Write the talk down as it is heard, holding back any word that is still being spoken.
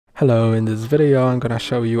Hello, in this video I'm gonna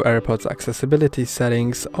show you AirPods accessibility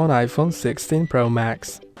settings on iPhone 16 Pro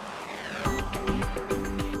Max.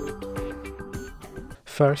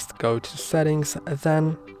 First go to settings,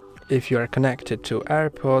 then if you are connected to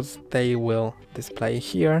AirPods they will display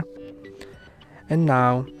here. And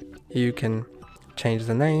now you can change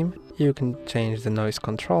the name, you can change the noise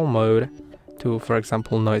control mode to, for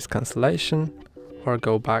example, noise cancellation, or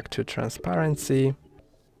go back to transparency,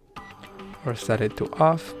 or set it to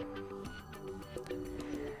off.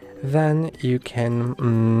 Then you can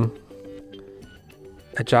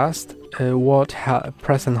adjust what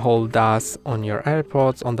press and hold does on your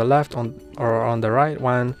AirPods, on the left or on the right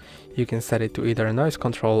one. You can set it to either noise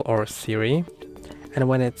control or Siri. And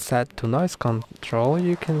when it's set to noise control,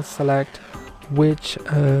 you can select which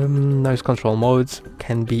noise control modes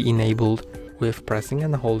can be enabled with pressing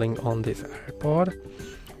and holding on this AirPod.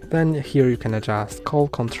 Then here you can adjust call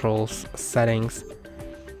controls settings.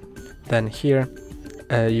 Then here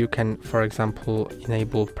you can, for example,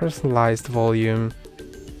 enable personalized volume,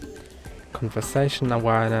 conversation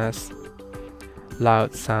awareness,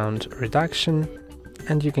 loud sound reduction,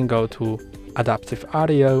 and you can go to adaptive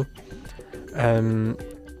audio.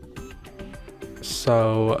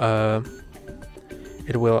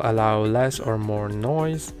 It will allow less or more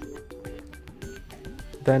noise.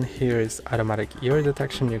 Then here is automatic ear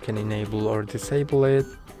detection. You can enable or disable it.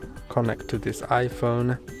 Connect to this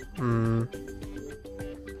iPhone.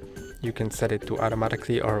 You can set it to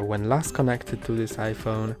automatically or when last connected to this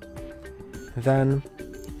iPhone. Then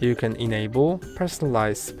you can enable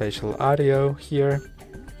personalized spatial audio here.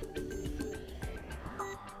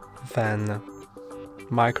 Then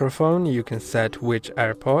microphone, you can set which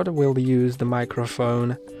AirPod will use the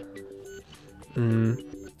microphone.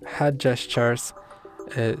 Head gestures,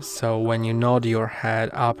 so when you nod your head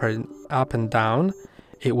up and down,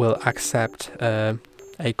 it will accept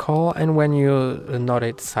a call, and when you nod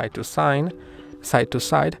it side to side,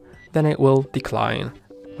 then it will decline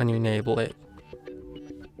when you enable it.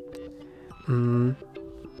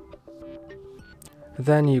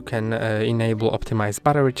 Then you can enable optimized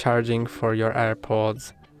battery charging for your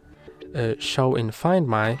AirPods. Show in Find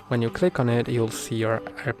My. When you click on it, you'll see your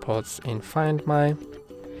AirPods in Find My.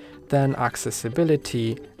 Then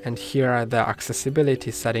accessibility, and here are the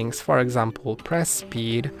accessibility settings. For example, press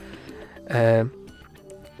speed,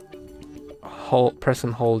 press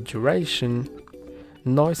and hold duration,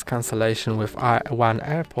 noise cancellation with one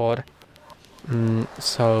AirPod.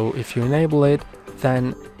 So if you enable it,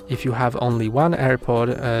 then if you have only one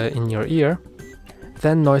AirPod in your ear,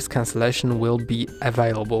 then noise cancellation will be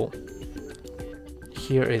available.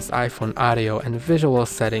 Here is iPhone audio and visual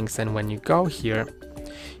settings, and when you go here,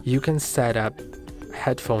 you can set up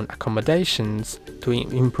headphone accommodations to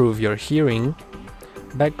improve your hearing,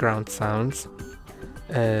 background sounds,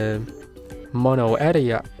 mono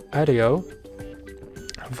audio,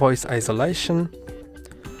 voice isolation,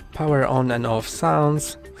 power on and off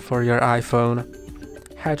sounds for your iPhone,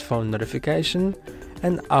 headphone notification,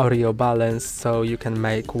 and audio balance, so you can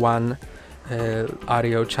make one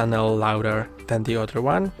audio channel louder than the other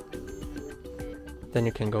one. Then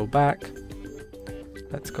you can go back.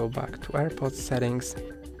 Let's go back to AirPods settings,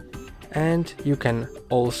 and you can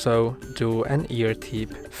also do an ear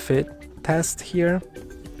tip fit test here.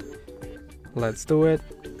 Let's do it.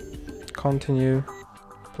 Continue,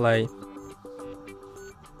 play.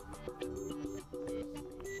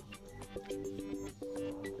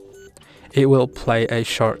 It will play a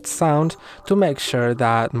short sound to make sure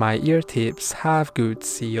that my ear tips have good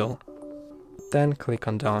seal. Then click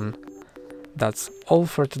on Done. That's all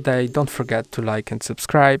for today. Don't forget to like and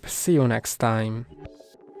subscribe. See you next time.